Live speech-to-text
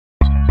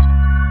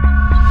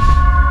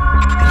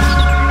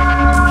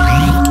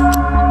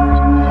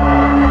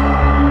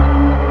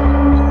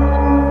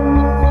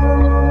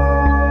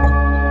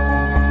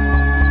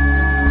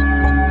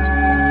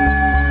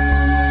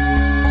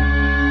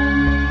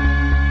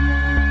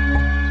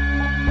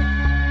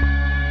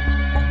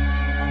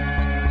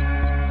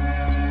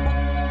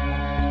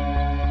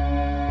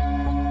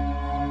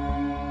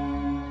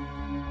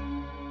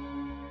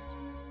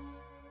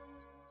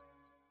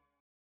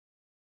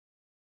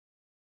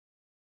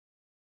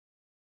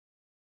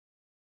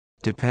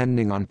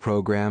Depending on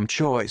program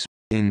choice,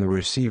 in the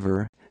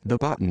receiver, the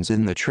buttons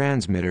in the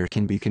transmitter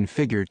can be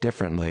configured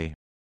differently.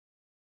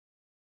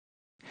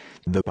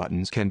 The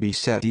buttons can be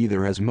set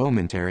either as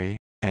momentary,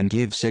 and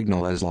give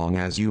signal as long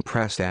as you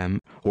press them,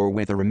 or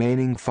with a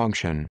remaining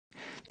function.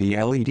 The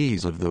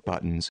LEDs of the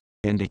buttons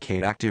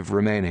indicate active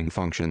remaining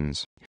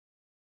functions.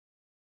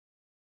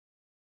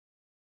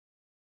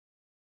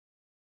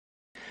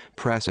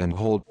 Press and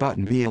hold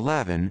button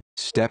B11,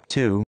 step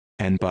 2,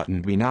 and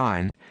button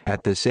B9,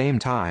 at the same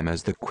time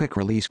as the quick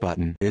release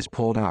button is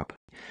pulled up.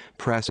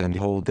 Press and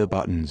hold the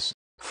buttons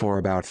for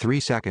about 3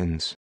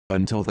 seconds,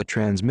 until the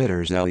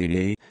transmitter's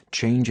LED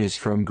changes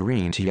from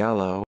green to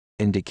yellow,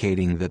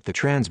 indicating that the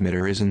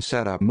transmitter is in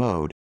setup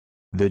mode.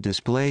 The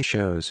display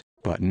shows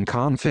button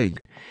config.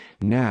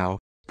 Now,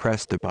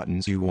 press the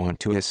buttons you want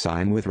to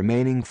assign with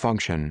remaining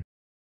function.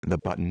 The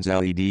button's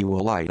LED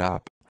will light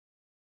up.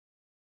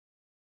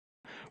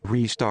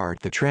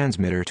 Restart the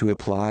transmitter to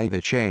apply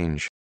the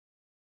change.